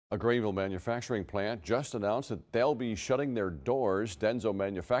A Greenville manufacturing plant just announced that they'll be shutting their doors. DENSO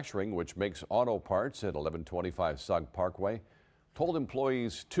Manufacturing, which makes auto parts at 1125 Sugg Parkway, told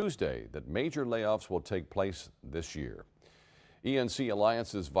employees Tuesday that major layoffs will take place this year. ENC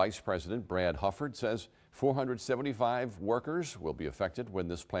Alliance's Vice President Brad Hufford says 475 workers will be affected when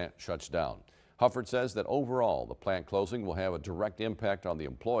this plant shuts down. Hufford says that overall the plant closing will have a direct impact on the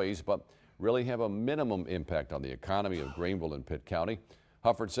employees, but really have a minimum impact on the economy of Greenville and Pitt County.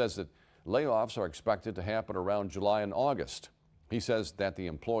 Hufford says that layoffs are expected to happen around July and August. He says that the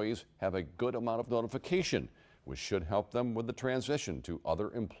employees have a good amount of notification, which should help them with the transition to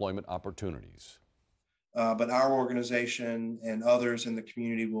other employment opportunities. But our organization and others in the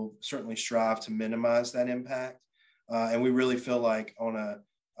community will certainly strive to minimize that impact. And we really feel like on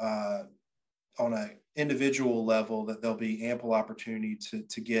a individual level that there'll be ample opportunity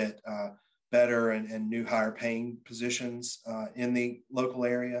to get better and new higher paying positions in the local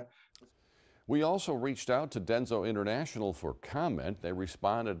area. We also reached out to DENSO International for comment. They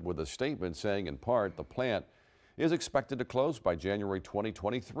responded with a statement saying in part the plant is expected to close by January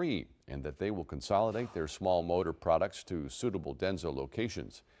 2023 and that they will consolidate their small motor products to suitable DENSO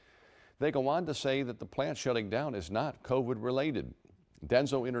locations. They go on to say that the plant shutting down is not COVID related.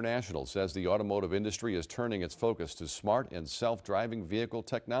 DENSO International says the automotive industry is turning its focus to smart and self-driving vehicle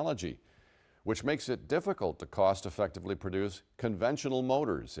technology, which makes it difficult to cost-effectively produce conventional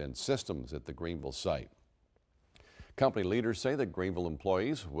motors and systems at the Greenville site. Company leaders say that Greenville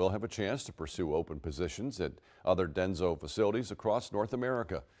employees will have a chance to pursue open positions at other DENSO facilities across North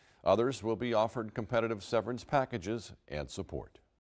America. Others will be offered competitive severance packages and support.